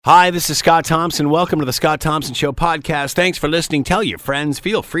Hi, this is Scott Thompson. Welcome to the Scott Thompson Show Podcast. Thanks for listening. Tell your friends.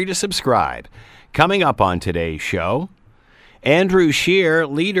 Feel free to subscribe. Coming up on today's show, Andrew Scheer,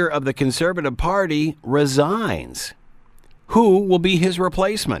 leader of the Conservative Party, resigns. Who will be his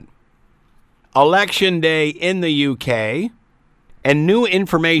replacement? Election Day in the UK, and new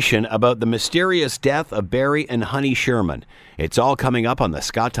information about the mysterious death of Barry and Honey Sherman. It's all coming up on the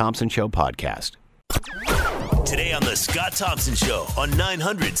Scott Thompson Show Podcast. Today on the Scott Thompson Show on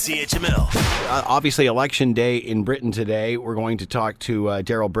 900 CHML. Obviously, Election Day in Britain today. We're going to talk to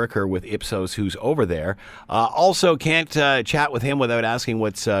Darrell Bricker with Ipsos, who's over there. Also, can't chat with him without asking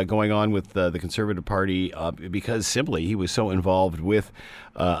what's going on with the Conservative Party because simply he was so involved with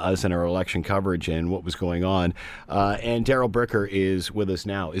us in our election coverage and what was going on. And Darrell Bricker is with us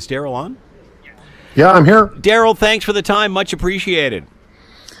now. Is Darrell on? Yeah, I'm here. Darrell, thanks for the time. Much appreciated.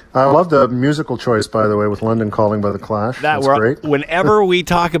 I love the musical choice, by the way, with London Calling by The Clash. That's great. Whenever we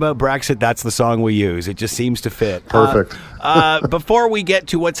talk about Brexit, that's the song we use. It just seems to fit. Perfect. Before we get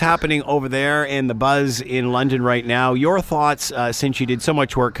to what's happening over there and the buzz in London right now, your thoughts, since you did so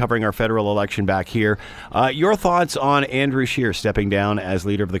much work covering our federal election back here, your thoughts on Andrew Scheer stepping down as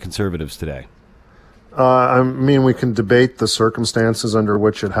leader of the Conservatives today? I mean, we can debate the circumstances under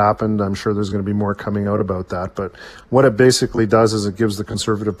which it happened. I'm sure there's going to be more coming out about that. But what it basically does is it gives the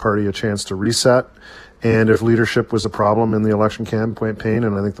Conservative Party a chance to reset. And if leadership was a problem in the election campaign,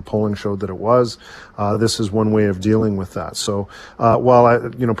 and I think the polling showed that it was, this is one way of dealing with that. So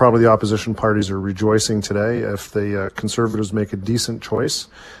while probably the opposition parties are rejoicing today, if the Conservatives make a decent choice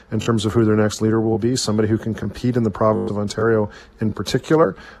in terms of who their next leader will be, somebody who can compete in the province of Ontario in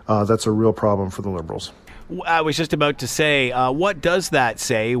particular, that's a real problem for the Liberals. I was just about to say, what does that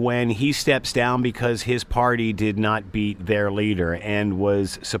say when he steps down because his party did not beat their leader and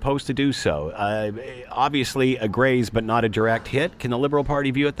was supposed to do so? Obviously a graze, but not a direct hit. Can the Liberal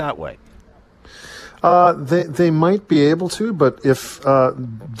Party view it that way? They might be able to, but if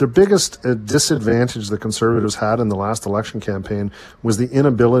the biggest disadvantage the Conservatives had in the last election campaign was the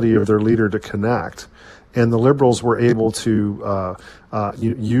inability of their leader to connect, and the Liberals were able to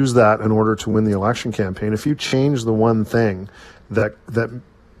use that in order to win the election campaign. If you change the one thing that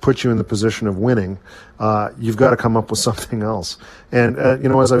puts you in the position of winning, you've got to come up with something else. And,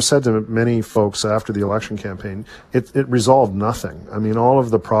 as I've said to many folks after the election campaign, it resolved nothing. I mean, all of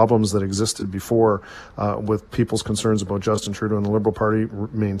the problems that existed before with people's concerns about Justin Trudeau and the Liberal Party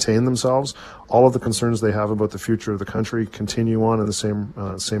maintain themselves. All of the concerns they have about the future of the country continue on in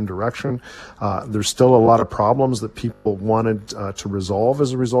the same direction. There's still a lot of problems that people wanted to resolve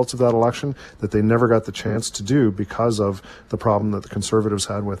as a result of that election that they never got the chance to do because of the problem that the Conservatives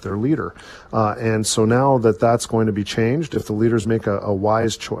had with their leader. And so now that that's going to be changed, if the leaders make a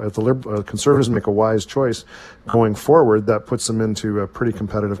wise choice, if the Conservatives make a wise choice going forward, that puts them into a pretty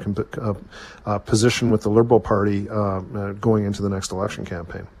competitive position with the Liberal Party going into the next election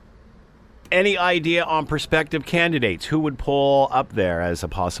campaign. Any idea on prospective candidates? Who would pull up there as a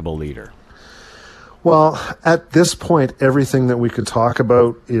possible leader? Well, at this point, everything that we could talk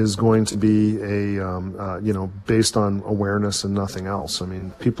about is going to be based on awareness and nothing else. I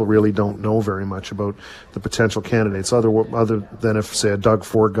mean, people really don't know very much about the potential candidates other than if, say, a Doug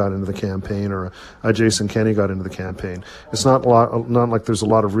Ford got into the campaign or a Jason Kenney got into the campaign. It's not like there's a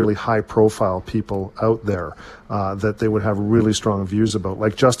lot of really high-profile people out there that they would have really strong views about,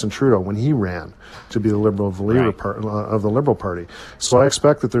 like Justin Trudeau when he ran to be the Liberal of the Liberal Party. So I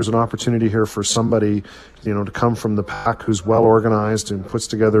expect that there's an opportunity here for somebody, to come from the pack who's well organized and puts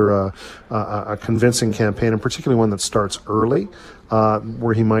together a convincing campaign, and particularly one that starts early,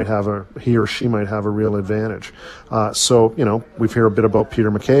 where he or she might have a real advantage. We've heard a bit about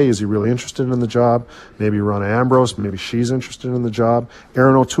Peter MacKay. Is he really interested in the job? Maybe Ronna Ambrose. Maybe she's interested in the job.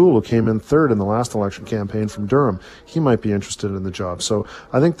 Aaron O'Toole, who came in third in the last election campaign from Durham, he might be interested in the job. So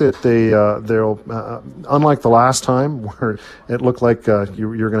I think that they'll, unlike the last time where it looked like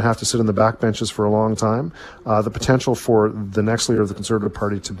you're going to have to sit in the backbenches for a long time, the potential for the next leader of the Conservative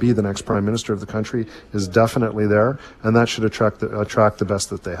Party to be the next Prime Minister of the country is definitely there, and that should attract the best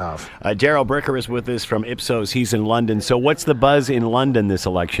that they have. Darrell Bricker is with us from Ipsos. He's in London. So what's the buzz in London this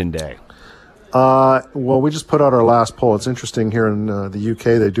election day? Well, we just put out our last poll. It's interesting here in the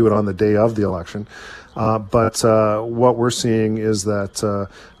UK, they do it on the day of the election. But what we're seeing is that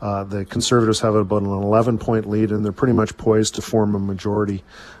the Conservatives have about an 11-point lead, and they're pretty much poised to form a majority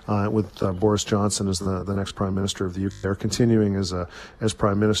with Boris Johnson as the next Prime Minister of the UK, or continuing as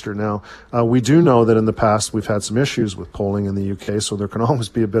Prime Minister. Now, we do know that in the past we've had some issues with polling in the UK, so there can always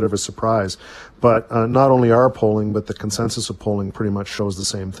be a bit of a surprise. But not only our polling, but the consensus of polling pretty much shows the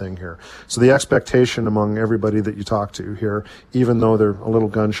same thing here. So the expectation among everybody that you talk to here, even though they're a little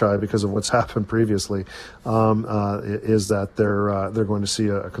gun shy because of what's happened previously, is that they're going to see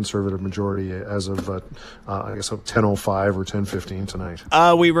a Conservative majority as of I guess 10:05 or 10:15 tonight.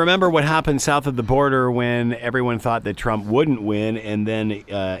 We remember what happened south of the border when everyone thought that Trump wouldn't win, and then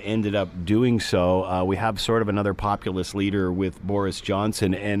ended up doing so. We have sort of another populist leader with Boris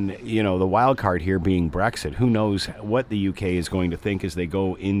Johnson, and the wild card here being Brexit. Who knows what the UK is going to think as they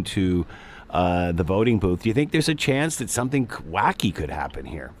go into the voting booth? Do you think there's a chance that something wacky could happen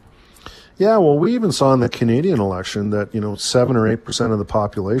here? Yeah, well, we even saw in the Canadian election that 7 or 8% of the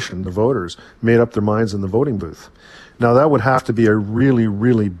population, the voters, made up their minds in the voting booth. Now that would have to be a really,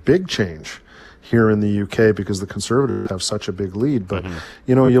 really big change here in the UK because the Conservatives have such a big lead. But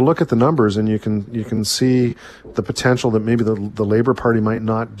you look at the numbers and you can see the potential that maybe the Labour Party might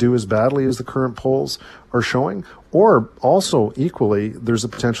not do as badly as the current polls are showing, or also equally there's a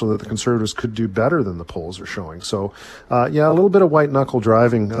potential that the Conservatives could do better than the polls are showing. So a little bit of white knuckle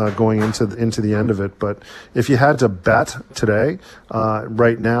driving going into the end of it. But if you had to bet today,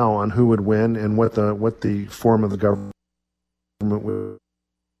 right now, on who would win and what the form of the government would,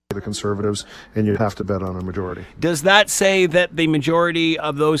 the Conservatives, and you'd have to bet on a majority. Does that say that the majority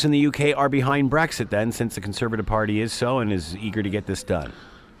of those in the UK are behind Brexit then, since the Conservative Party is so and is eager to get this done?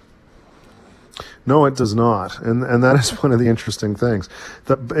 No, it does not, and that is one of the interesting things.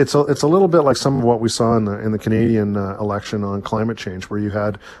 It's a little bit like some of what we saw in the Canadian election on climate change, where you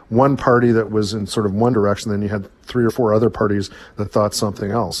had one party that was in sort of one direction, then you had 3 or 4 other parties that thought something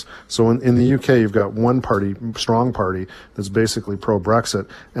else. So in the UK, you've got one party, strong party, that's basically pro-Brexit,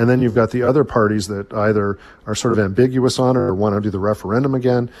 and then you've got the other parties that either are sort of ambiguous on it or want to do the referendum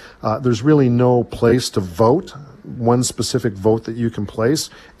again. There's really no place to vote, one specific vote that you can place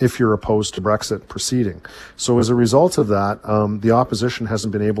if you're opposed to Brexit proceeding. So as a result of that, the opposition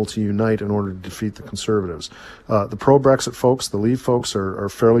hasn't been able to unite in order to defeat the Conservatives. The pro-Brexit folks, the Leave folks, are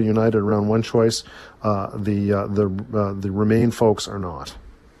fairly united around one choice. The Remain folks are not.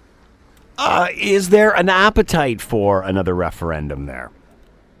 Is there an appetite for another referendum there?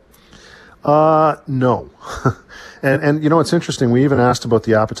 No. and it's interesting. We even asked about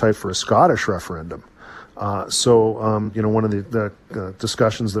the appetite for a Scottish referendum. One of the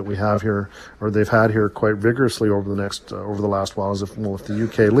discussions that we have here, or they've had here quite vigorously over the last while, is if the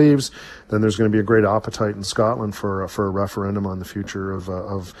UK leaves, then there's going to be a great appetite in Scotland for a referendum on the future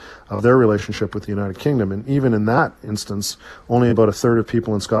of their relationship with the United Kingdom. And even in that instance, only about a third of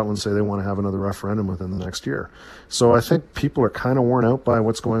people in Scotland say they want to have another referendum within the next year. So I think people are kind of worn out by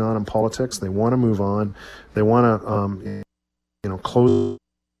what's going on in politics. They want to move on. They want to, close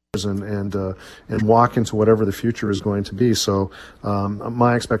and walk into whatever the future is going to be. So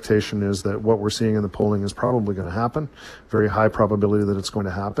my expectation is that what we're seeing in the polling is probably going to happen. Very high probability that it's going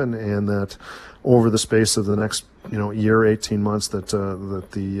to happen, and that over the space of the next year, 18 months, that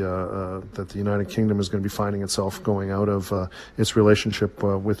the United Kingdom is going to be finding itself going out of its relationship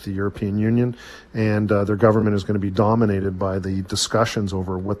with the European Union, and their government is going to be dominated by the discussions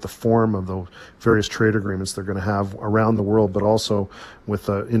over what the form of the various trade agreements they're going to have around the world, but also with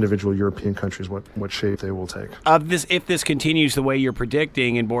individual European countries, what shape they will take. If this continues the way you're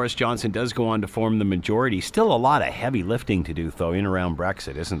predicting, and Boris Johnson does go on to form the majority, still a lot of heavy lifting to do, though, in around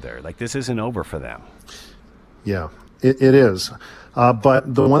Brexit, isn't there? Like, this isn't over for them. Yeah, it is.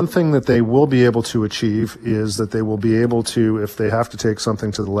 But the one thing that they will be able to achieve is that they will be able to, if they have to take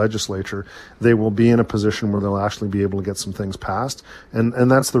something to the legislature, they will be in a position where they'll actually be able to get some things passed.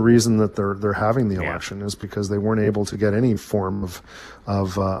 And that's the reason that they're having the election, is because they weren't able to get any form of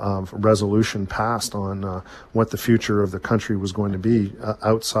resolution passed on what the future of the country was going to be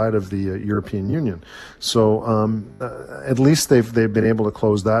outside of the European Union. So at least they've been able to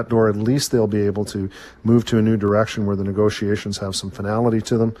close that door. At least they'll be able to move to a new direction where the negotiations have some finality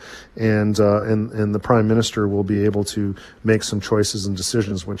to them, and the Prime Minister will be able to make some choices and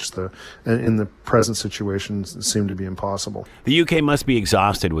decisions which in the present situation seem to be impossible. The UK must be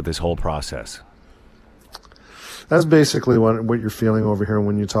exhausted with this whole process. That's basically what you're feeling over here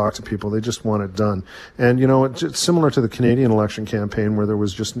when you talk to people. They just want it done. And, it's similar to the Canadian election campaign, where there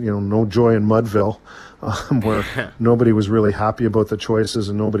was just, no joy in Mudville, where nobody was really happy about the choices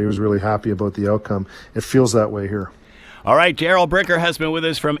and nobody was really happy about the outcome. It feels that way here. All right, Darrell Bricker has been with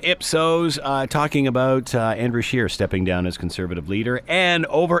us from Ipsos, talking about Andrew Scheer stepping down as Conservative leader, and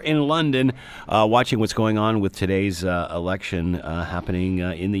over in London, watching what's going on with today's election happening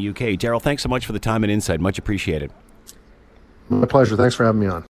in the UK. Darrell, thanks so much for the time and insight. Much appreciated. My pleasure. Thanks for having me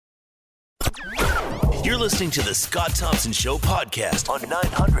on. You're listening to the Scott Thompson Show podcast on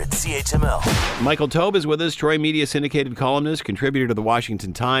 900 CHML. Michael Taube is with us, Troy Media syndicated columnist, contributor to the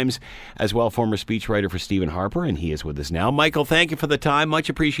Washington Times, as well former speechwriter for Stephen Harper, and he is with us now. Michael, thank you for the time. Much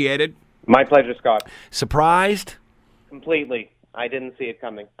appreciated. My pleasure, Scott. Surprised? Completely. I didn't see it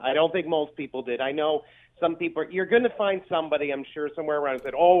coming. I don't think most people did. I know some people, you're going to find somebody, I'm sure, somewhere around who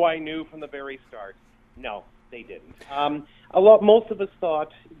said, oh, I knew from the very start. No, they didn't. Most of us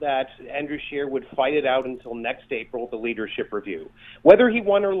thought that Andrew Scheer would fight it out until next April, the leadership review. Whether he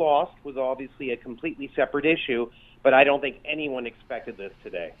won or lost was obviously a completely separate issue, but I don't think anyone expected this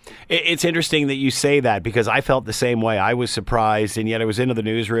today. It's interesting that you say that, because I felt the same way. I was surprised, and yet I was into the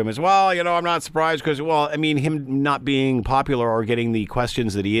newsroom as well. I'm not surprised because, him not being popular or getting the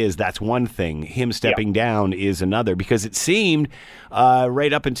questions that he is, that's one thing. Him stepping down is another, because it seemed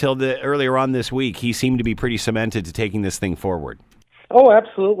right up until earlier on this week, he seemed to be pretty cemented to taking this thing forward. Oh,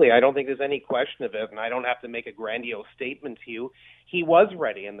 absolutely. I don't think there's any question of it, and I don't have to make a grandiose statement to you. He was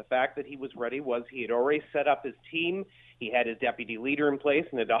ready, and the fact that he was ready was he had already set up his team. He had his deputy leader in place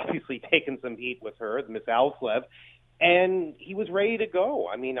and had obviously taken some heat with her, Miss Alslev, and he was ready to go.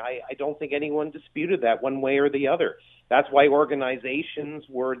 I don't think anyone disputed that one way or the other. That's why organizations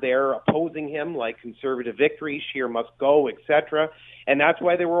were there opposing him, like Conservative Victory, Scheer Must Go, etc., and that's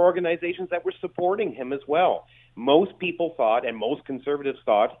why there were organizations that were supporting him as well. Most people thought, and most conservatives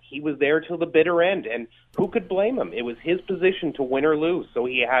thought, he was there till the bitter end, and who could blame him? It was his position to win or lose, so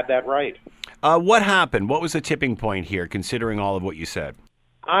he had that right. What happened? What was the tipping point here, considering all of what you said?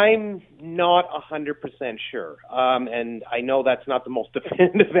 I'm not 100% sure, and I know that's not the most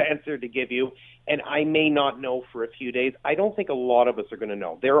definitive answer to give you, and I may not know for a few days. I don't think a lot of us are going to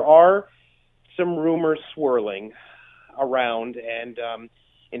know. There are some rumors swirling around, and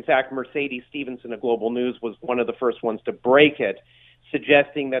in fact, Mercedes Stephenson of Global News was one of the first ones to break it,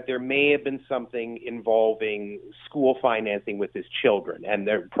 suggesting that there may have been something involving school financing with his children and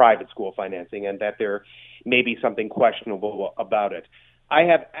their private school financing, and that there may be something questionable about it. I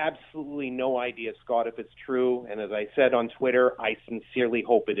have absolutely no idea, Scott, if it's true, and as I said on Twitter, I sincerely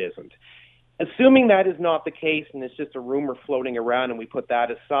hope it isn't. Assuming that is not the case and it's just a rumor floating around and we put that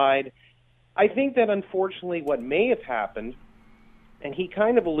aside, I think that unfortunately what may have happened, and he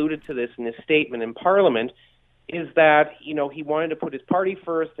kind of alluded to this in his statement in Parliament, is that, he wanted to put his party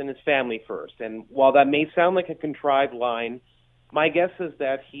first and his family first. And while that may sound like a contrived line, my guess is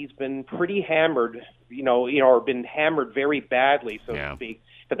that he's been pretty hammered, or been hammered very badly, so to speak,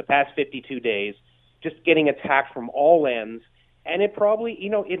 for the past 52 days, just getting attacked from all ends. And it probably,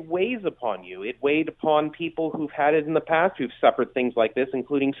 it weighs upon you. It weighed upon people who've had it in the past, who've suffered things like this,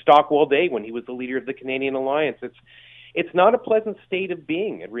 including Stockwell Day when he was the leader of the Canadian Alliance. It's not a pleasant state of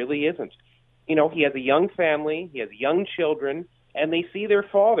being. It really isn't. He has a young family, he has young children, and they see their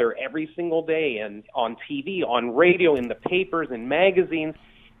father every single day, and on TV, on radio, in the papers, in magazines,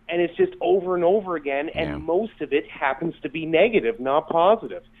 and it's just over and over again, and most of it happens to be negative, not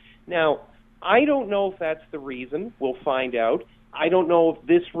positive. Now, I don't know if that's the reason. We'll find out. I don't know if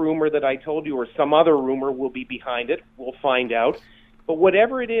this rumor that I told you or some other rumor will be behind it. We'll find out. But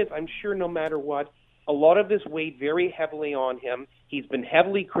whatever it is, I'm sure no matter what, a lot of this weighed very heavily on him. He's been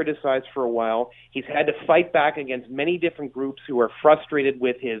heavily criticized for a while. He's had to fight back against many different groups who are frustrated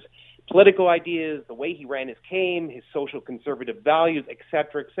with his political ideas, the way he ran his cane, his social conservative values, et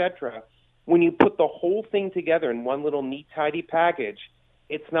cetera, et cetera. When you put the whole thing together in one little neat, tidy package,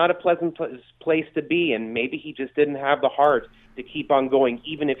 it's not a pleasant place to be, and maybe he just didn't have the heart to keep on going,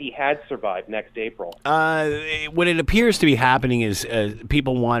 even if he had survived next April. What it appears to be happening is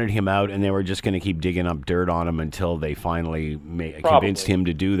people wanted him out, and they were just going to keep digging up dirt on him until they finally convinced him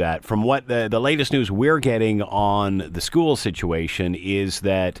to do that. From what the latest news we're getting on the school situation is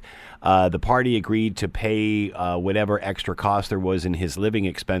that the party agreed to pay whatever extra cost there was in his living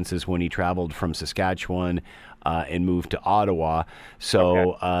expenses when he traveled from Saskatchewan and moved to Ottawa.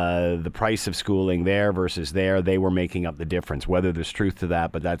 So the price of schooling there versus there, they were making up the difference. Whether there's truth to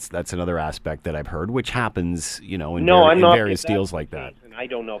that, but that's another aspect that I've heard, which happens, in various deals like that. And I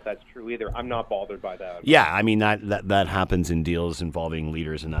don't know if that's true either. I'm not bothered by that. Yeah, I mean, that happens in deals involving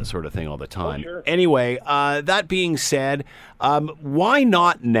leaders and that sort of thing all the time. Oh, sure. Anyway, that being said, why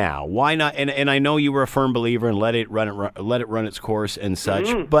not now? Why not? And I know you were a firm believer in let it run its course and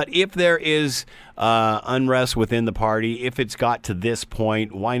such. But if there is unrest within the party, if it's got to this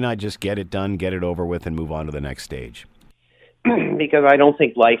point, why not just get it done, get it over with, and move on to the next stage? because I don't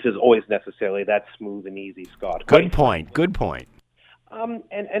think life is always necessarily that smooth and easy, Scott. Good point.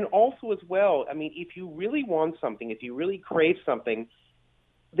 And also as well, I mean, if you really want something, if you really crave something,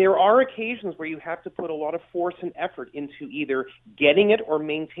 there are occasions where you have to put a lot of force and effort into either getting it or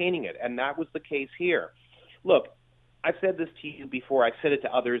maintaining it, and that was the case here. Look, I've said this to you before. I've said it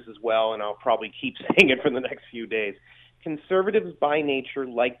to others as well, and I'll probably keep saying it for the next few days. Conservatives by nature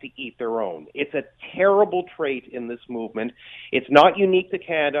like to eat their own. It's a terrible trait in this movement. It's not unique to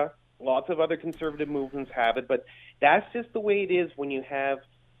Canada. Lots of other conservative movements have it, but that's just the way it is when you have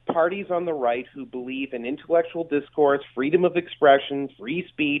parties on the right who believe in intellectual discourse, freedom of expression, free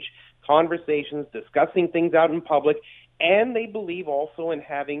speech, conversations, discussing things out in public, and they believe also in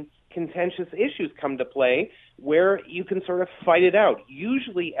having contentious issues come to play where you can sort of fight it out,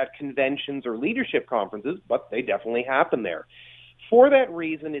 usually at conventions or leadership conferences, but they definitely happen there. For that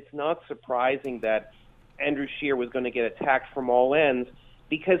reason, it's not surprising that Andrew Scheer was going to get attacked from all ends,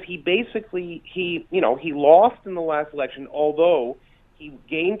 because he basically, he lost in the last election, although he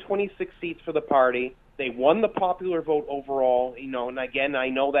gained 26 seats for the party. They won the popular vote overall, and again, I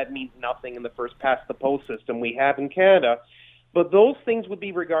know that means nothing in the first past the post system we have in Canada, but those things would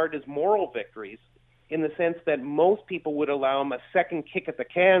be regarded as moral victories in the sense that most people would allow him a second kick at the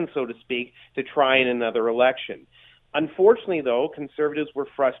can, so to speak, to try in another election. Unfortunately, though, Conservatives were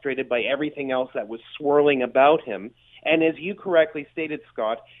frustrated by everything else that was swirling about him. And as you correctly stated,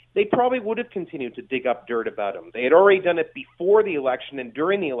 Scott, they probably would have continued to dig up dirt about him. They had already done it before the election and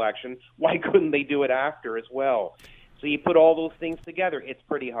during the election. Why couldn't they do it after as well? So you put all those things together, it's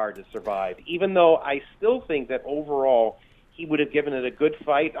pretty hard to survive. Even though I still think that overall he would have given it a good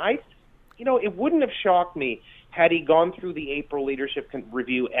fight. It wouldn't have shocked me had he gone through the April leadership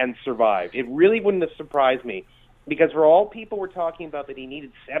review and survived. It really wouldn't have surprised me, because for all people were talking about that he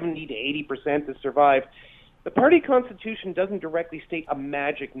needed 70 to 80% to survive, the party constitution doesn't directly state a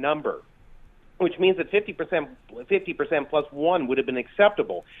magic number, which means that 50% plus one would have been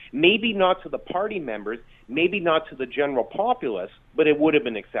acceptable. Maybe not to the party members, maybe not to the general populace, but it would have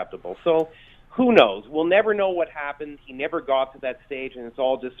been acceptable. So who knows? We'll never know what happened. He never got to that stage, and it's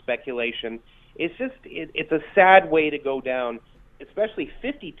all just speculation. It's a sad way to go down, especially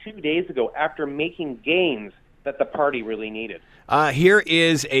 52 days ago after making gains that the party really needed. Here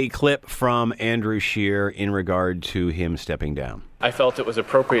is a clip from Andrew Scheer in regard to him stepping down. I felt it was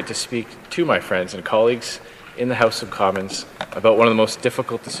appropriate to speak to my friends and colleagues in the House of Commons about one of the most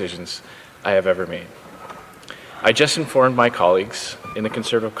difficult decisions I have ever made. I just informed my colleagues in the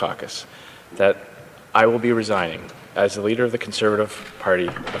Conservative caucus that I will be resigning as the leader of the Conservative Party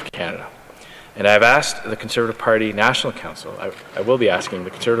of Canada. And I've asked the Conservative Party National Council, I will be asking the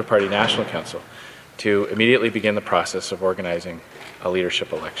Conservative Party National Council to immediately begin the process of organizing a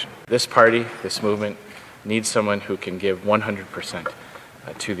leadership election. This party, this movement, needs someone who can give 100%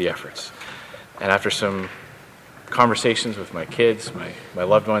 to the efforts. And after some conversations with my kids, my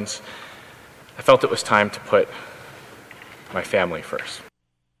loved ones, I felt it was time to put my family first.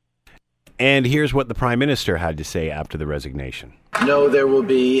 And here's what the Prime Minister had to say after the resignation. No, there will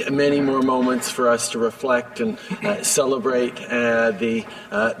be many more moments for us to reflect and celebrate the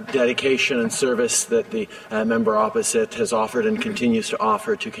dedication and service that the member opposite has offered and continues to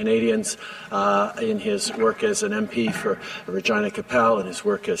offer to Canadians in his work as an MP for Regina Capel, in his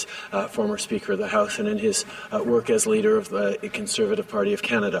work as former Speaker of the House, and in his work as leader of the Conservative Party of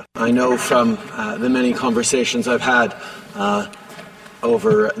Canada. I know from the many conversations I've had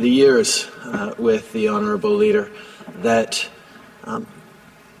over the years with the Honourable Leader that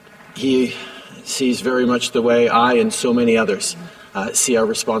he sees very much the way I and so many others see our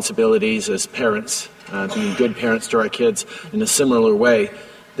responsibilities as parents, being good parents to our kids in a similar way,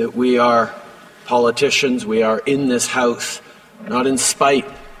 that we are politicians, we are in this house, not in spite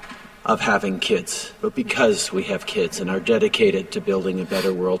of having kids, but because we have kids and are dedicated to building a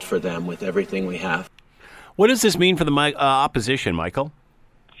better world for them with everything we have. What does this mean for the opposition, Michael?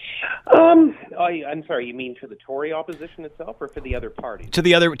 I'm sorry, you mean for the Tory opposition itself or for the other parties?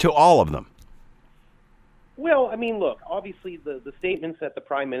 To all of them. Well, I mean, look, obviously the statements that the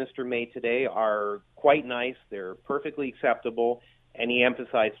Prime Minister made today are quite nice. They're perfectly acceptable, and he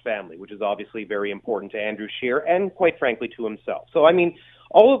emphasized family, which is obviously very important to Andrew Scheer and, quite frankly, to himself. So, I mean,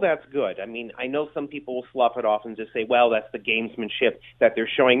 all of that's good. I mean, I know some people will slough it off and just say, well, that's the gamesmanship that they're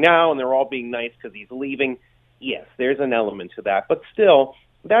showing now, and they're all being nice because he's leaving. Yes, there's an element to that, but still,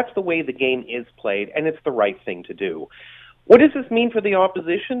 that's the way the game is played, and it's the right thing to do. What does this mean for the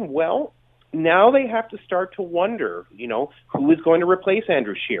opposition? Well, now they have to start to wonder, who is going to replace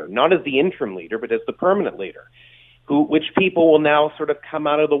Andrew Scheer, not as the interim leader, but as the permanent leader. Which people will now sort of come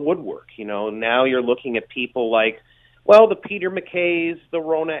out of the woodwork. Now you're looking at people like well, the Peter MacKays, the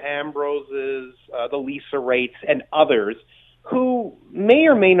Rona Ambroses, the Lisa Rates, and others who may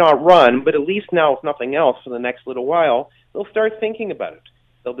or may not run, but at least now, if nothing else, for the next little while, they'll start thinking about it.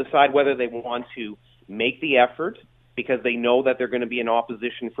 They'll decide whether they want to make the effort because they know that they're going to be in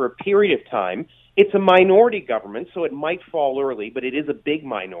opposition for a period of time. It's a minority government, so it might fall early, but it is a big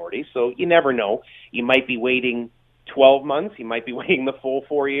minority, so you never know. You might be waiting 12 months. You might be waiting the full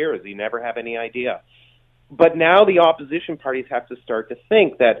 4 years. You never have any idea. But now the opposition parties have to start to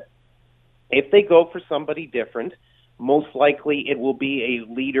think that if they go for somebody different, most likely it will be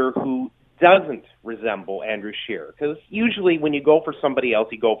a leader who doesn't resemble Andrew Scheer. Because usually when you go for somebody else,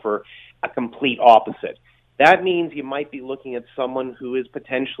 you go for a complete opposite. That means you might be looking at someone who is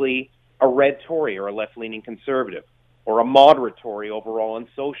potentially a red Tory or a left-leaning conservative, or a moderate Tory overall on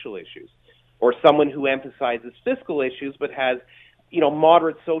social issues, or someone who emphasizes fiscal issues but has,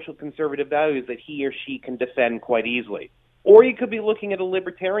 moderate social conservative values that he or she can defend quite easily. Or you could be looking at a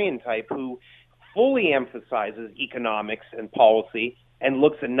libertarian type who fully emphasizes economics and policy and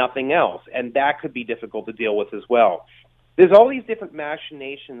looks at nothing else, and that could be difficult to deal with as well. There's all these different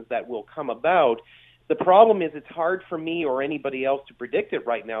machinations that will come about. The problem is it's hard for me or anybody else to predict it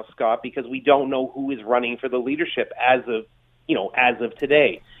right now, Scott, because we don't know who is running for the leadership as of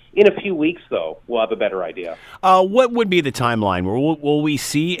today. In a few weeks, though, we'll have a better idea. What would be the timeline? Will we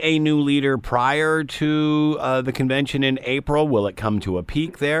see a new leader prior to the convention in April? Will it come to a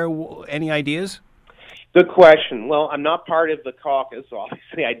peak there? Any ideas? Good question. Well, I'm not part of the caucus, so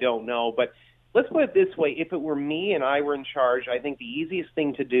obviously I don't know. But let's put it this way. If it were me and I were in charge, I think the easiest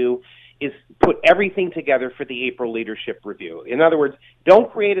thing to do is put everything together for the April leadership review. In other words,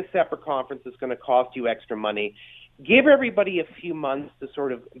 don't create a separate conference that's going to cost you extra money. Give everybody a few months to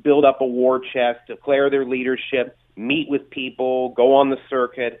sort of build up a war chest, declare their leadership, meet with people, go on the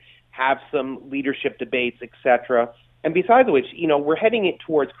circuit, have some leadership debates, etc. And besides which, we're heading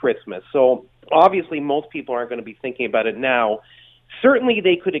towards Christmas. So obviously most people aren't going to be thinking about it now. Certainly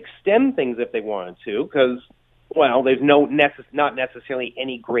they could extend things if they wanted to because, there's not necessarily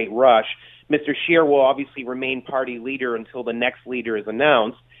any great rush. Mr. Scheer will obviously remain party leader until the next leader is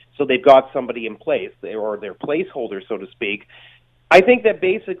announced. So they've got somebody in place, or their placeholder, so to speak. I think that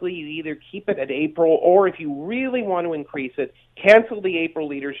basically you either keep it at April, or if you really want to increase it, cancel the April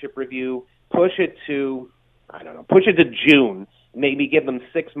leadership review, push it to June, maybe give them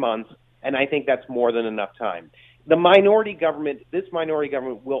 6 months, and I think that's more than enough time. This minority government is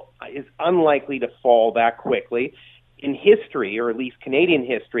unlikely to fall that quickly. In history, or at least Canadian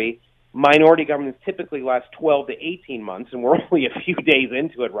history, minority governments typically last 12 to 18 months, and we're only a few days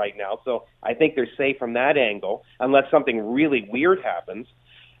into it right now, so I think they're safe from that angle, unless something really weird happens.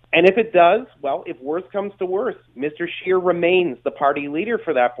 And if it does, if worse comes to worse, Mr. Scheer remains the party leader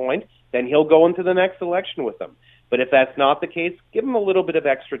for that point, then he'll go into the next election with them. But if that's not the case, give him a little bit of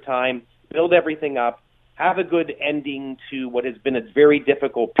extra time, build everything up, have a good ending to what has been a very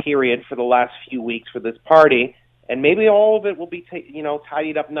difficult period for the last few weeks for this party, and maybe all of it will be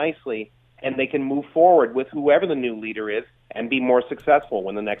tidied up nicely, and they can move forward with whoever the new leader is and be more successful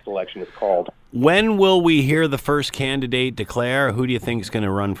when the next election is called. When will we hear the first candidate declare? Who do you think is going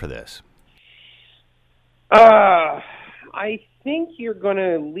to run for this? I think you're going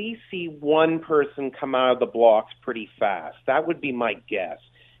to at least see one person come out of the blocks pretty fast. That would be my guess.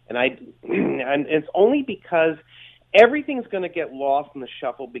 And it's only because everything's going to get lost in the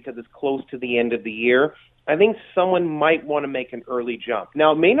shuffle because it's close to the end of the year. I think someone might want to make an early jump.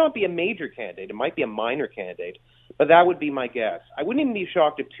 Now, it may not be a major candidate. It might be a minor candidate, but that would be my guess. I wouldn't even be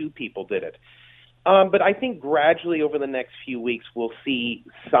shocked if two people did it. But I think gradually over the next few weeks, we'll see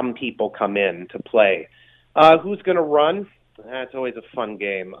some people come in to play. Who's going to run? That's always a fun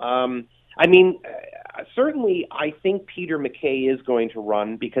game. Certainly I think Peter MacKay is going to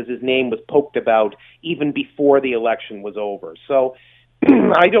run because his name was poked about even before the election was over. So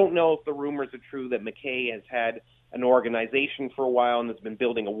I don't know if the rumors are true that MacKay has had an organization for a while and has been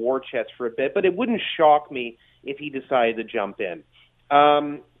building a war chest for a bit, but it wouldn't shock me if he decided to jump in.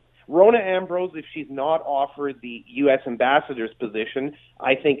 Rona Ambrose, if she's not offered the U.S. ambassador's position,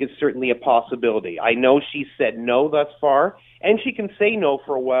 I think is certainly a possibility. I know she said no thus far, and she can say no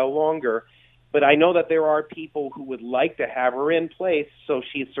for a while longer, but I know that there are people who would like to have her in place, so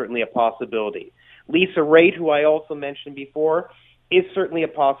she's certainly a possibility. Lisa Raitt, who I also mentioned before, is certainly a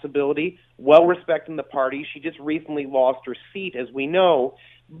possibility, well-respected in the party. She just recently lost her seat, as we know,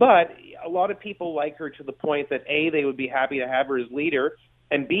 but a lot of people like her to the point that, A, they would be happy to have her as leader,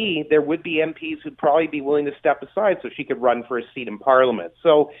 and B, there would be MPs who'd probably be willing to step aside so she could run for a seat in Parliament.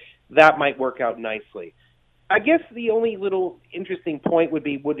 So that might work out nicely. I guess the only little interesting point would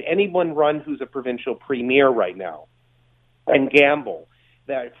be, would anyone run who's a provincial premier right now? and gamble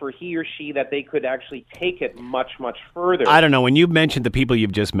that for he or she that they could actually take it much, much further. I don't know. When you mentioned the people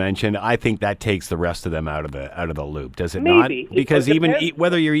you've just mentioned, I think that takes the rest of them out of the loop. Does it Maybe. not? Because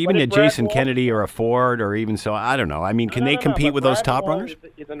whether you're even a Jason Walsh, Kennedy or a Ford or even so, I don't know. I mean, can they compete with those top runners?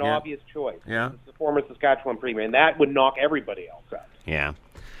 Is an obvious choice. Yeah. It's the former Saskatchewan Premier, and that would knock everybody else out. Yeah.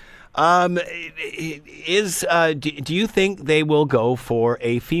 Do you think they will go for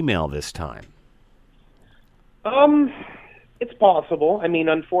a female this time? It's possible. I mean,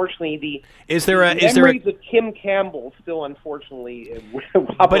 unfortunately, the memories of Kim Campbell still, unfortunately,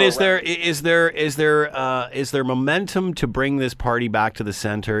 but is there momentum to bring this party back to the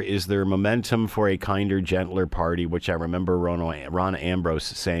center? Is there momentum for a kinder, gentler party, which I remember Ron Ambrose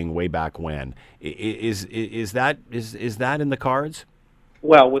saying way back when? Is that in the cards?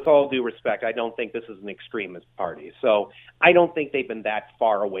 Well, with all due respect, I don't think this is an extremist party. So I don't think they've been that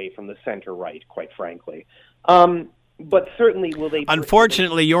far away from the center-right, quite frankly. But certainly will they...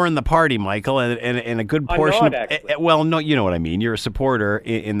 Unfortunately, you're in the party, Michael, and a good portion... I'm not, actually. Well, no, you know what I mean. You're a supporter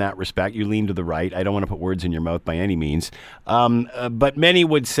in that respect. You lean to the right. I don't want to put words in your mouth by any means. But many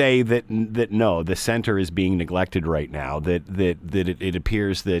would say that no, the center is being neglected right now, that it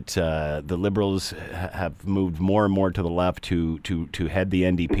appears that the Liberals have moved more and more to the left to head the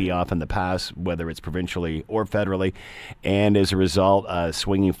NDP off in the past, whether it's provincially or federally, and as a result,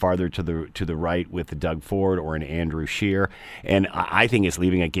 swinging farther to the right with Doug Ford or an Andrew Scheer, and I think it's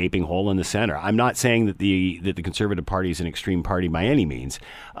leaving a gaping hole in the center. I'm not saying that the Conservative Party is an extreme party by any means,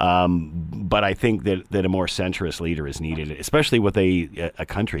 but I think that a more centrist leader is needed, especially with a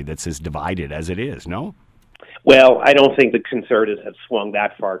country that's as divided as it is. No? Well, I don't think the Conservatives have swung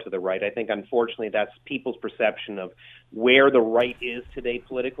that far to the right. I think, unfortunately, that's people's perception of where the right is today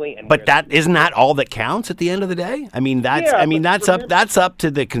politically. But isn't that all that counts at the end of the day? I mean, that's up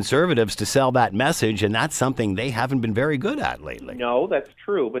to the Conservatives to sell that message, and that's something they haven't been very good at lately. No, that's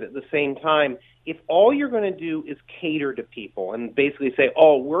true. But at the same time, if all you're going to do is cater to people and basically say,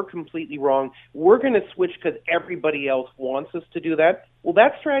 oh, we're completely wrong, we're going to switch because everybody else wants us to do that, well,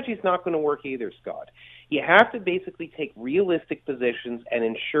 that strategy is not going to work either, Scott. You have to basically take realistic positions and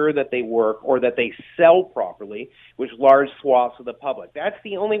ensure that they work or that they sell properly with large swaths of the public. That's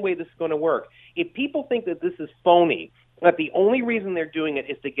the only way this is going to work. If people think that this is phony, that the only reason they're doing it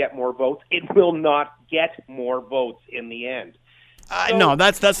is to get more votes, it will not get more votes in the end. No,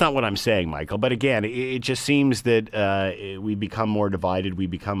 that's not what I'm saying, Michael. But again, it just seems that we become more divided, we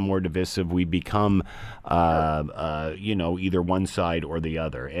become more divisive, we become, either one side or the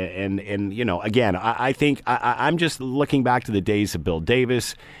other. And again, I think I'm just looking back to the days of Bill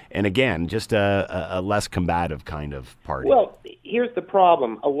Davis, and again, just a less combative kind of party. Well, here's the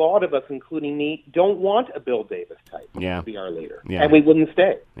problem. A lot of us, including me, don't want a Bill Davis type to be our leader. Yeah. And we wouldn't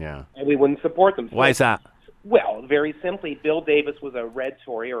stay. Yeah. And we wouldn't support them. Why is that? Well, very simply, Bill Davis was a red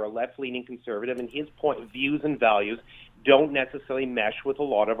Tory or a left-leaning conservative, and his views and values don't necessarily mesh with a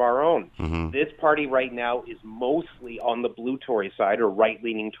lot of our own. Mm-hmm. This party right now is mostly on the blue Tory side or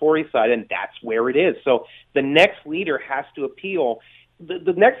right-leaning Tory side, and that's where it is. So the next leader has to appeal.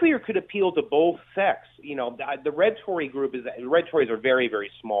 The next leader could appeal to both sects. You know, the red Tory group red Tories are very, very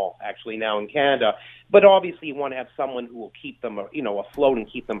small actually now in Canada, but obviously you want to have someone who will keep them, afloat and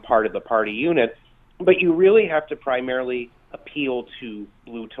keep them part of the party unit. But you really have to primarily appeal to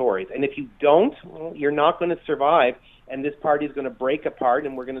blue Tories. And if you don't, well, you're not going to survive, and this party is going to break apart,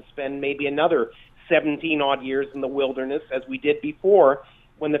 and we're going to spend maybe another 17-odd years in the wilderness, as we did before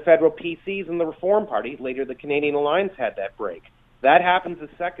when the federal PCs and the Reform Party, later the Canadian Alliance, had that break. That happens a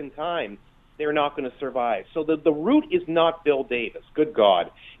second time. They're not going to survive. So the root is not Bill Davis, good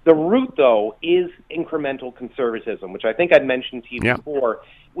God. The root, though, is incremental conservatism, which I think I'd mentioned to you before,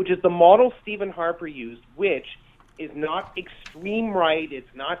 which is the model Stephen Harper used, which is not extreme right,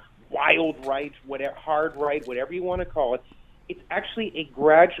 it's not wild right, hard right, whatever you want to call it. It's actually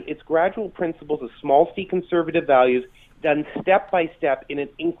gradual principles of small C conservative values done step by step in an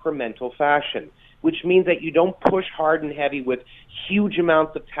incremental fashion, which means that you don't push hard and heavy with huge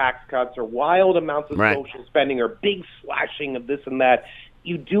amounts of tax cuts or wild amounts of social spending or big slashing of this and that.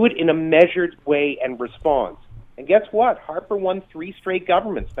 You do it in a measured way and response. And guess what? Harper won 3 straight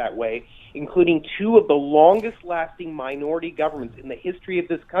governments that way, including 2 of the longest-lasting minority governments in the history of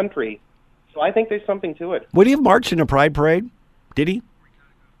this country. So I think there's something to it. Would he have marched in a pride parade? Did he?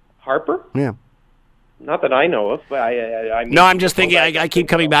 Harper? Yeah. Not that I know of, but I mean, No, I'm just thinking, I keep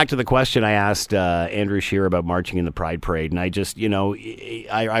coming back to the question I asked Andrew Scheer about marching in the Pride Parade, and I just,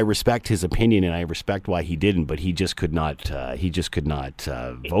 I respect his opinion, and I respect why he didn't, but he just could not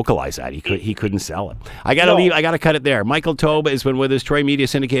vocalize that. He couldn't sell it. I gotta cut it there. Michael Taube has been with us, Troy Media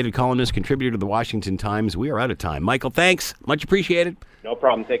syndicated columnist, contributor to the Washington Times. We are out of time. Michael, thanks. Much appreciated. No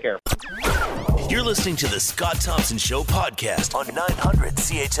problem. Take care. You're listening to the Scott Thompson Show podcast on 900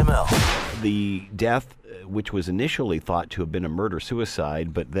 CHML. The death, which was initially thought to have been a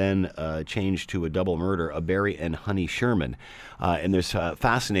murder-suicide, but then changed to a double murder of Barry and Honey Sherman. And there's a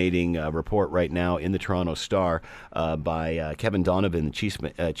fascinating report right now in the Toronto Star by Kevin Donovan,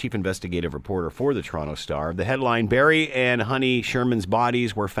 the chief investigative reporter for the Toronto Star. The headline, Barry and Honey Sherman's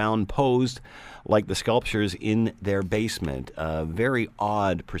bodies were found posed like the sculptures in their basement. Very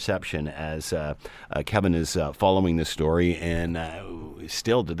odd perception as Kevin is following this story, and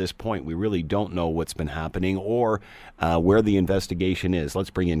still to this point we really don't know what's been happening or where the investigation is.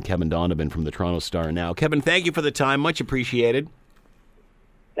 Let's bring in Kevin Donovan from the Toronto Star now. Kevin, thank you for the time. Much appreciated.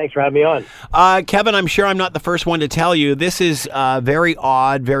 Thanks for having me on. Kevin, I'm sure I'm not the first one to tell you, this is very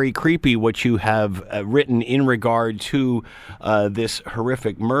odd, very creepy what you have written in regard to this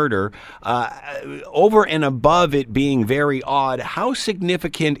horrific murder. Over and above it being very odd, how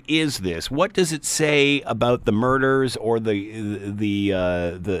significant is this? What does it say about the murders or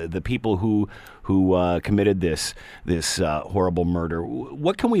the people who committed this horrible murder?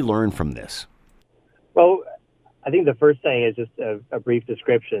 What can we learn from this? Well, I think the first thing is just a brief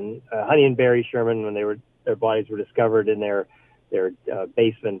description. Honey and Barry Sherman, when their bodies were discovered in their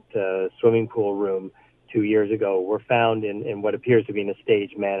basement swimming pool room 2 years ago, were found in what appears to be in a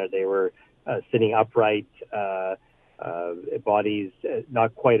staged manner. They were sitting upright, bodies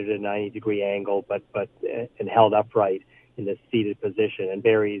not quite at a 90-degree angle, but and held upright in this seated position. And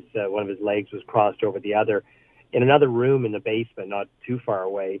Barry's one of his legs was crossed over the other. In another room in the basement, not too far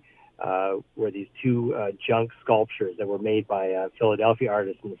away, were these two junk sculptures that were made by Philadelphia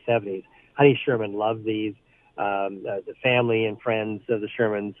artists in the 70s. Honey Sherman loved these. The family and friends of the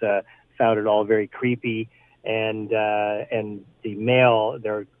Shermans found it all very creepy. And the male,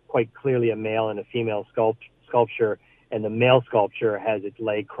 they're quite clearly a male and a female sculpture, and the male sculpture has its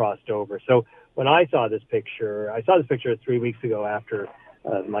leg crossed over. So when I saw this picture 3 weeks ago after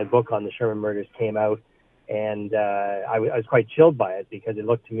my book on the Sherman murders came out. And I was quite chilled by it because it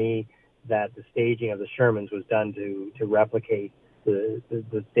looked to me that the staging of the Shermans was done to replicate the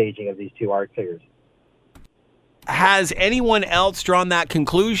staging of these two art figures. Has anyone else drawn that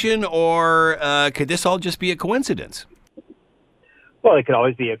conclusion, or could this all just be a coincidence? Well, it could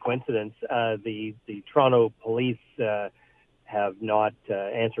always be a coincidence. The Toronto police have not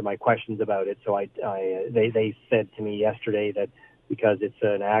answered my questions about it, so they said to me yesterday that because it's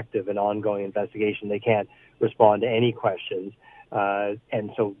an active and ongoing investigation, they can't respond to any questions.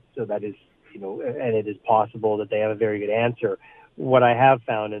 And so that is, and it is possible that they have a very good answer. What I have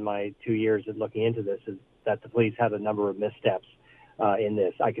found in my 2 years of looking into this is that the police have a number of missteps in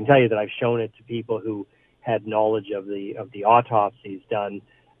this. I can tell you that I've shown it to people who had knowledge of the autopsies done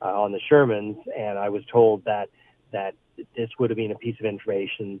on the Shermans, and I was told that this would have been a piece of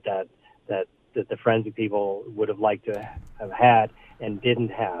information that the forensic people would have liked to have had and didn't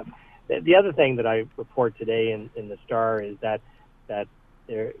have. The other thing that I report today in the Star is that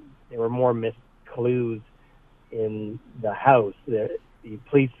there were more missed clues in the house. The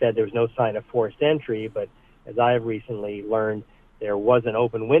police said there was no sign of forced entry, but as I have recently learned, there was an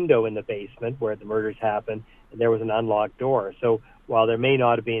open window in the basement where the murders happened, and there was an unlocked door. So while there may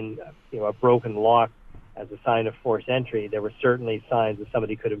not have been a broken lock as a sign of forced entry, there were certainly signs that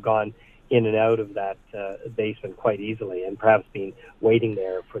somebody could have gone in and out of that basement quite easily and perhaps been waiting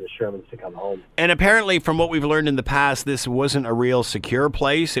there for the Shermans to come home. And apparently, from what we've learned in the past, this wasn't a real secure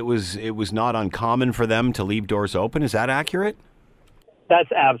place. It was not uncommon for them to leave doors open. Is that accurate?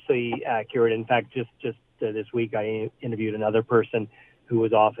 That's absolutely accurate. In fact, just this week, I interviewed another person who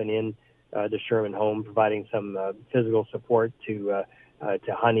was often in the Sherman home providing some physical support to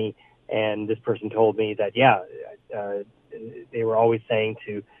Honey. And this person told me that, they were always saying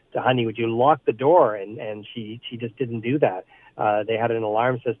to Honey, would you lock the door? And she just didn't do that. They had an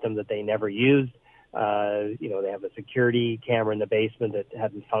alarm system that they never used. They have a security camera in the basement that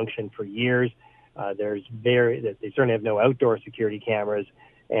hadn't functioned for years. They certainly have no outdoor security cameras.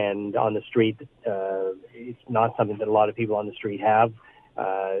 And on the street, it's not something that a lot of people on the street have.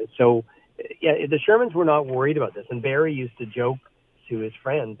 The Shermans were not worried about this. And Barry used to joke to his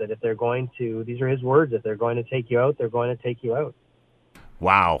friends that if they're going to, these are his words, if they're going to take you out, they're going to take you out.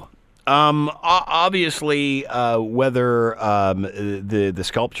 Wow. Obviously, whether the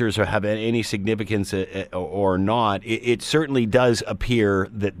sculptures have any significance or not, it certainly does appear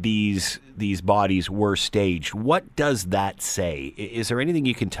that these bodies were staged. What does that say? Is there anything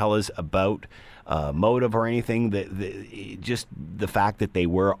you can tell us about motive or anything, just the fact that they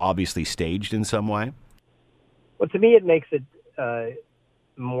were obviously staged in some way? Well, to me, it makes it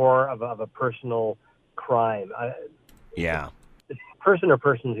more of a personal crime. Yeah. The person or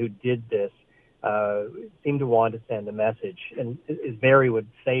persons who did this seemed to want to send a message. And as Barry would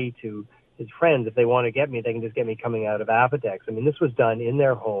say to his friends, if they want to get me, they can just get me coming out of Apotex. I mean, this was done in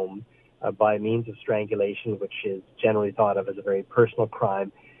their home by means of strangulation, which is generally thought of as a very personal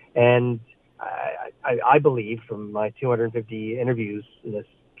crime. And I believe from my 250 interviews in this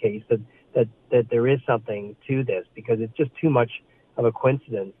case that there is something to this, because it's just too much of a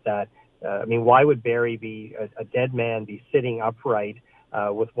coincidence that, why would Barry be a dead man be sitting upright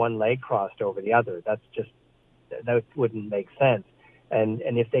with one leg crossed over the other? That wouldn't make sense. And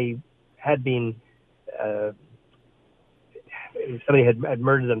if they had been, if somebody had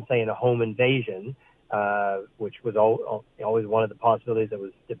murdered them, say in a home invasion, which was always one of the possibilities that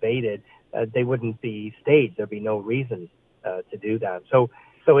was debated, they wouldn't be staged. There'd be no reason to do that. So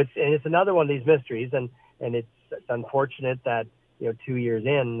it's another one of these mysteries, and it's unfortunate that 2 years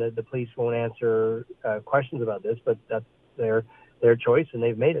in the police won't answer questions about this, but that's their choice, and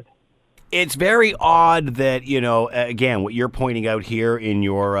they've made it. It's very odd that, again, what you're pointing out here in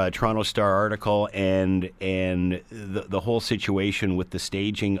your Toronto Star article and the whole situation with the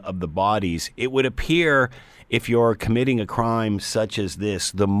staging of the bodies, it would appear if you're committing a crime such as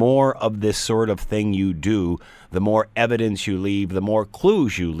this, the more of this sort of thing you do, the more evidence you leave, the more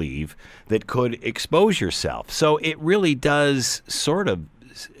clues you leave that could expose yourself. So it really does sort of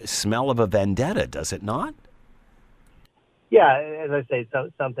smell of a vendetta, does it not? Yeah, as I say,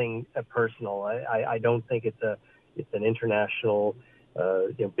 something personal. I don't think it's an international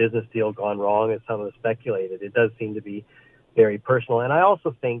business deal gone wrong, as some have speculated. It does seem to be very personal, and I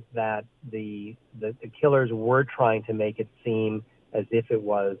also think that the killers were trying to make it seem as if it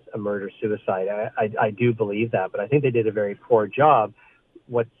was a murder-suicide. I do believe that, but I think they did a very poor job.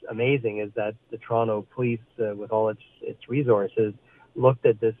 What's amazing is that the Toronto police, with all its resources, looked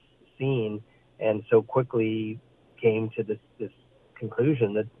at this scene and so quickly came to this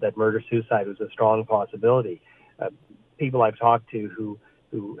conclusion that murder-suicide was a strong possibility. People I've talked to who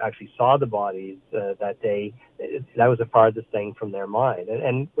actually saw the bodies that day, that was the farthest thing from their mind.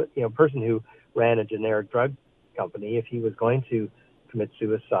 And a person who ran a generic drug company, if he was going to commit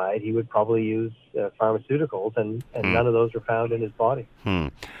suicide, he would probably use pharmaceuticals, and none of those were found in his body.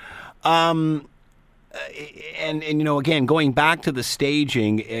 And again, going back to the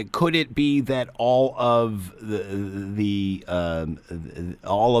staging, could it be that all of the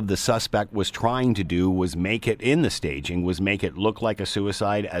suspect was trying to do was make it in the staging, was make it look like a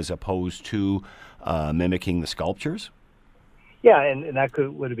suicide as opposed to mimicking the sculptures? Yeah, and that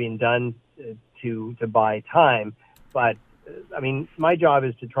would have been done to buy time. But my job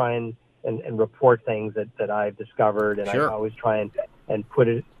is to try and report things that I've discovered, and sure. I always try and put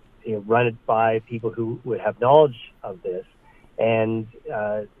it. Run it by people who would have knowledge of this. And,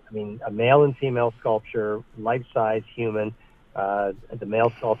 a male and female sculpture, life-size human, the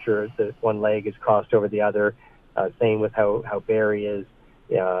male sculpture, the one leg is crossed over the other, same with how Barry is.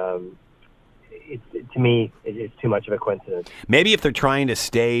 To me, it's too much of a coincidence. Maybe if they're trying to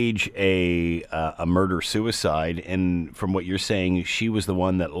stage a murder-suicide, and from what you're saying, she was the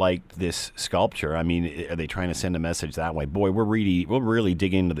one that liked this sculpture. Are they trying to send a message that way? Boy, we're really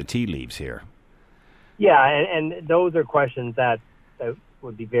digging into the tea leaves here. Yeah, and those are questions that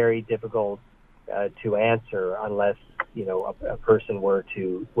would be very difficult to answer unless a person were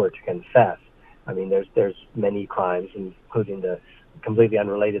to confess. There's many crimes, including the completely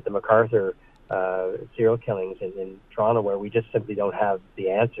unrelated, the MacArthur serial killings in Toronto, where we just simply don't have the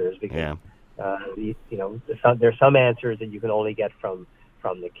answers because there's some answers that you can only get from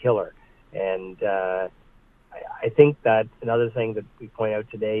the killer. And I think that another thing that we point out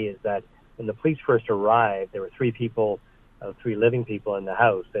today is that when the police first arrived, there were three living people in the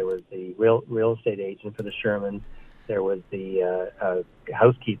house. There was the real estate agent for the Shermans. There was the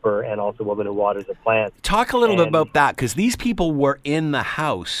housekeeper and also a woman who waters the plants. Talk a little bit about that, because these people were in the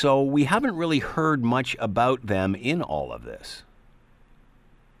house, so we haven't really heard much about them in all of this.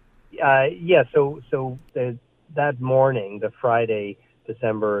 So that morning, the Friday,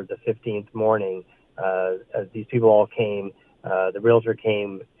 December the 15th morning, these people all came. The realtor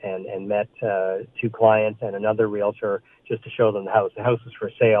came and met two clients and another realtor just to show them the house. The house was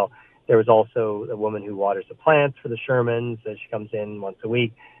for sale. There was also a woman who waters the plants for the Shermans. She comes in once a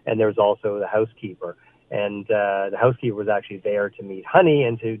week. And there was also the housekeeper. And the housekeeper was actually there to meet Honey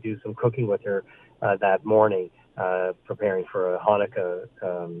and to do some cooking with her that morning, preparing for a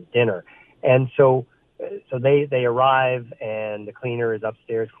Hanukkah dinner. And so they arrive, and the cleaner is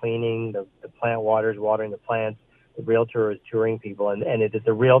upstairs cleaning, the plant water is watering the plants, the realtor is touring people, and it is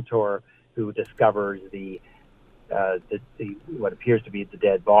the realtor who discovers the what appears to be the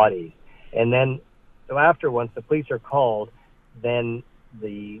dead bodies. And then, so after, once the police are called, then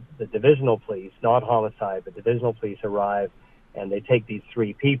the divisional police, not homicide, but divisional police arrive, and they take these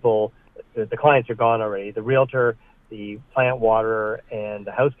three people. The clients are gone already. The realtor, the plant waterer, and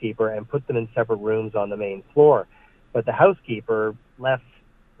the housekeeper, and put them in separate rooms on the main floor. But the housekeeper, left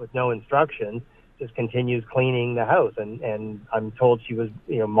with no instructions, just continues cleaning the house. And I'm told she was,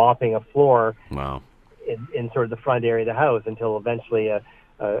 mopping a floor. Wow. In sort of the front area of the house, until eventually a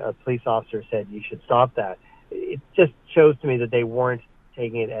police officer said, "You should stop that." It just shows to me that they weren't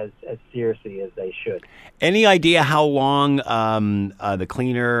taking it as seriously as they should. Any idea how long the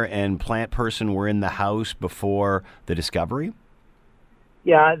cleaner and plant person were in the house before the discovery?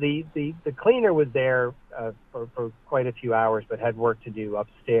 Yeah, the cleaner was there for quite a few hours, but had work to do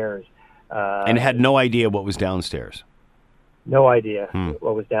upstairs. And had no idea what was downstairs. No idea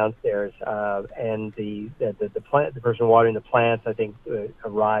what was downstairs. And the person watering the plants, I think,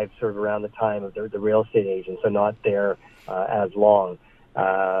 arrived sort of around the time of the real estate agent, so not there as long.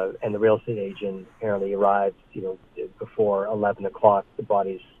 And the real estate agent apparently arrived, before 11 o'clock. The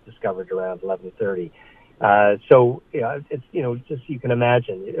body's discovered around 11:30. So, it's, just, you can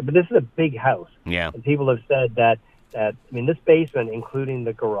imagine. But this is a big house. Yeah. And people have said that this basement, including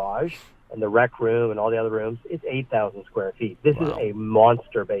the garage and the rec room and all the other rooms, it's 8,000 square feet. This is a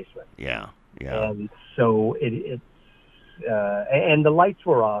monster basement. Yeah. Yeah. And so it's and the lights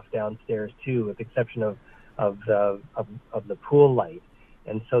were off downstairs too, with the exception of the pool light.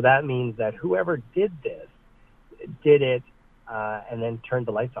 And so that means that whoever did this did it and then turned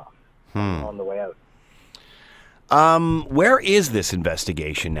the lights off on the way out. Where is this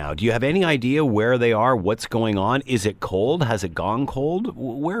investigation now? Do you have any idea where they are? What's going on? Is it cold? Has it gone cold?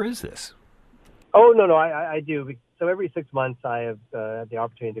 Where is this? Oh, no, I do. So every 6 months I have had the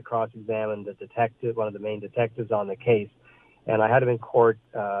opportunity to cross-examine the detective, one of the main detectives on the case. And I had him in court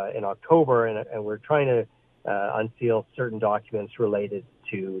in October, and we're trying to unseal certain documents related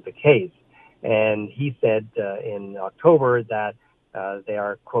to the case. And he said in October that they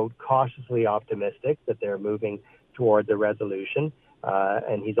are, quote, cautiously optimistic that they're moving toward the resolution.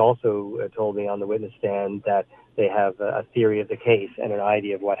 And he's also told me on the witness stand that they have a theory of the case and an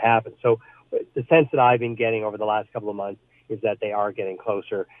idea of what happened. So the sense that I've been getting over the last couple of months is that they are getting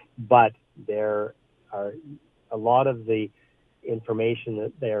closer, but there are a lot of the information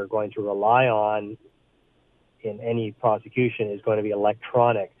that they're going to rely on in any prosecution is going to be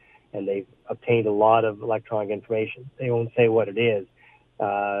electronic, and they've obtained a lot of electronic information. They won't say what it is.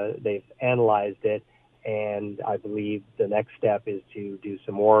 They've analyzed it, and I believe the next step is to do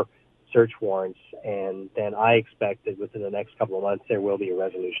some more search warrants, and then I expect that within the next couple of months there will be a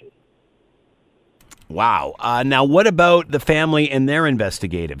resolution. Wow. Now, what about the family and their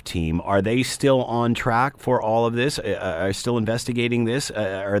investigative team? Are they still on track for all of this? Are still investigating this?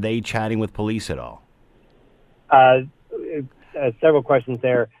 Are they chatting with police at all? Several questions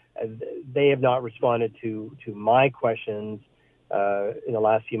there. They have not responded to my questions in the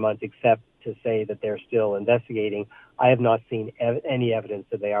last few months, except to say that they're still investigating. I have not seen any evidence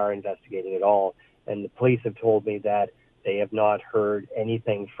that they are investigating at all. And the police have told me that they have not heard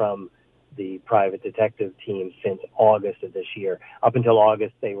anything from the private detective team since August of this year. Up until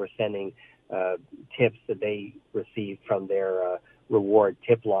August, they were sending tips that they received from their reward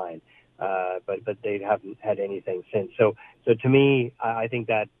tip line. But they haven't had anything since. So to me, I think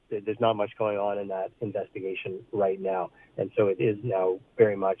that there's not much going on in that investigation right now. And so it is now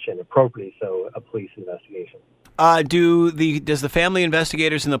very much, and appropriately so, a police investigation. Does the family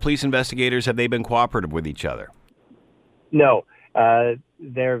investigators and the police investigators, have they been cooperative with each other? No.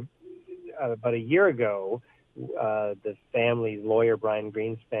 They're about a year ago, the family's lawyer, Brian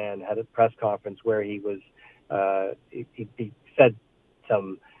Greenspan, had a press conference where he was he said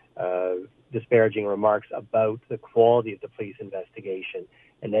some disparaging remarks about the quality of the police investigation,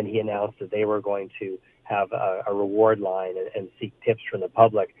 and then he announced that they were going to have a reward line and seek tips from the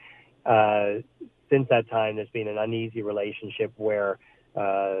public. Since that time, there's been an uneasy relationship where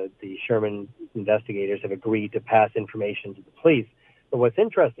the Sherman investigators have agreed to pass information to the police. But what's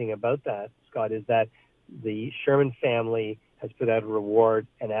interesting about that, Scott, is that the Sherman family has put out a reward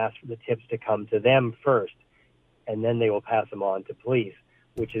and asked for the tips to come to them first, and then they will pass them on to police.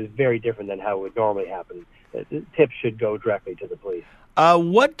 which is very different than how it would normally happen. Tips should go directly to the police.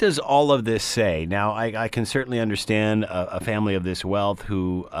 What does all of this say? Now, I can certainly understand a family of this wealth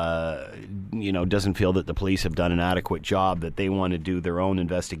who, doesn't feel that the police have done an adequate job, that they want to do their own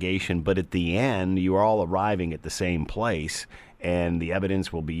investigation. But at the end, you are all arriving at the same place, and the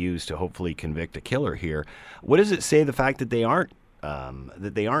evidence will be used to hopefully convict a killer here. What does it say, the fact that they aren't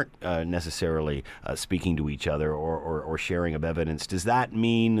necessarily speaking to each other or sharing of evidence? Does that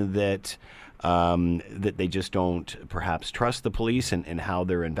mean that that they just don't perhaps trust the police and how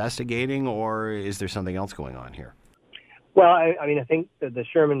they're investigating, or is there something else going on here? Well, I think that the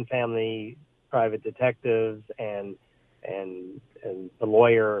Sherman family, private detectives, and the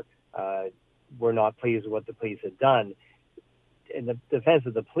lawyer were not pleased with what the police had done. In the defense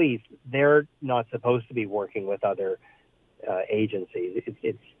of the police, they're not supposed to be working with other agencies.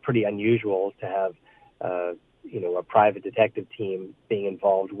 It's pretty unusual to have a private detective team being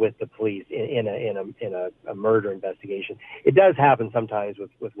involved with the police in a murder investigation. It does happen sometimes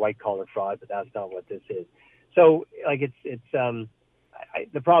with white collar fraud, but that's not what this is. So,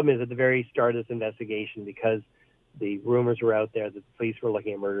 the problem is at the very start of this investigation, because the rumors were out there that the police were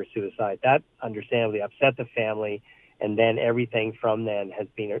looking at murder-suicide, that understandably upset the family, and then everything from then has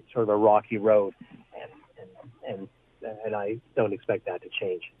been sort of a rocky road, and I don't expect that to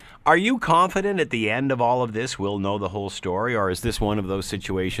change. Are you confident at the end of all of this we'll know the whole story, or is this one of those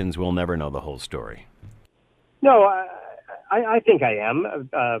situations we'll never know the whole story? No, I think I am.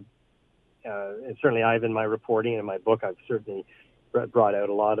 And certainly I've, in my reporting and in my book, I've certainly brought out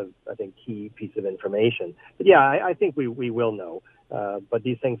a lot of, I think, key piece of information. But yeah, I think we will know. But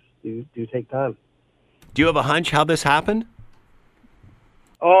these things do take time. Do you have a hunch how this happened?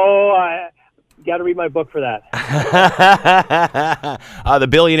 You got to read my book for that. The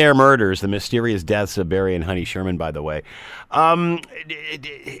Billionaire Murders, The Mysterious Deaths of Barry and Honey Sherman, by the way. Why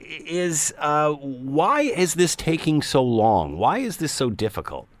is this taking so long? Why is this so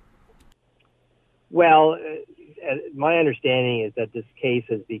difficult? Well, my understanding is that this case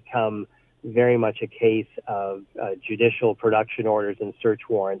has become very much a case of judicial production orders and search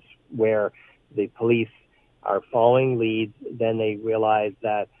warrants, where the police are following leads, then they realize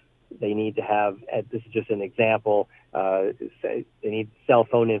that they need to have, this is just an example, they need cell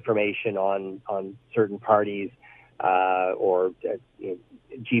phone information on certain parties or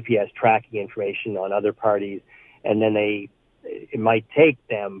GPS tracking information on other parties, and then it might take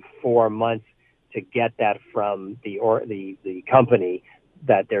them 4 months to get that from the company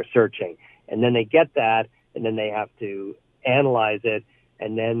that they're searching. And then they get that, and then they have to analyze it,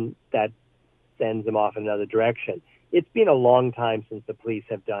 and then that sends them off in another direction. It's been a long time since the police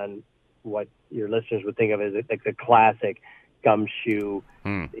have done what your listeners would think of as like the classic gumshoe,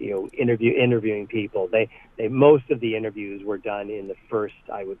 interviewing people. They most of the interviews were done in the first,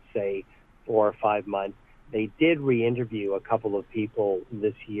 I would say, 4 or 5 months. They did re-interview a couple of people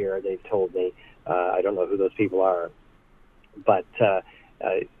this year, they've told me. I don't know who those people are. But so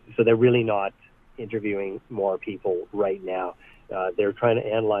they're really not interviewing more people right now. They're trying to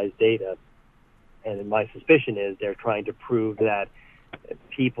analyze data. And my suspicion is they're trying to prove that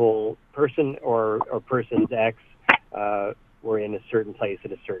person or persons X were in a certain place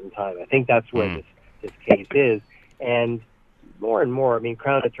at a certain time. I think that's where this case is. And more,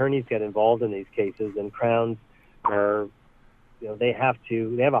 Crown attorneys get involved in these cases, and Crowns are, they have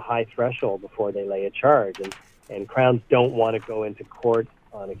a high threshold before they lay a charge. And Crowns don't want to go into court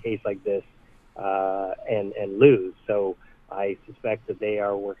on a case like this and lose. So I suspect that they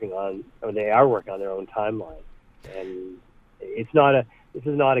are working on their own timeline. And this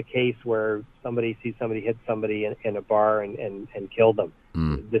is not a case where somebody sees somebody hit somebody in a bar and kill them.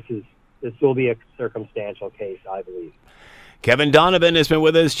 This will be a circumstantial case, I believe. Kevin Donovan has been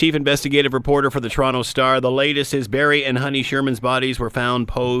with us, chief investigative reporter for the Toronto Star. The latest is Barry and Honey Sherman's bodies were found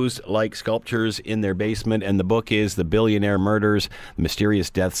posed like sculptures in their basement, and the book is The Billionaire Murders, The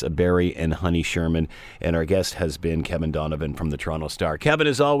Mysterious Deaths of Barry and Honey Sherman. And our guest has been Kevin Donovan from the Toronto Star. Kevin,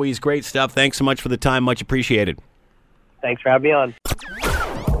 as always, great stuff. Thanks so much for the time. Much appreciated. Thanks for having me on.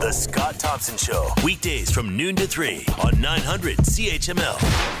 The Scott Thompson Show, weekdays from noon to 3 on 900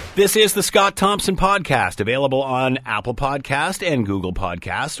 CHML. This is the Scott Thompson Podcast, available on Apple Podcast and Google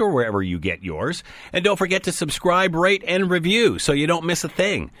Podcast, or wherever you get yours. And don't forget to subscribe, rate, and review so you don't miss a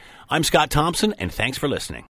thing. I'm Scott Thompson, and thanks for listening.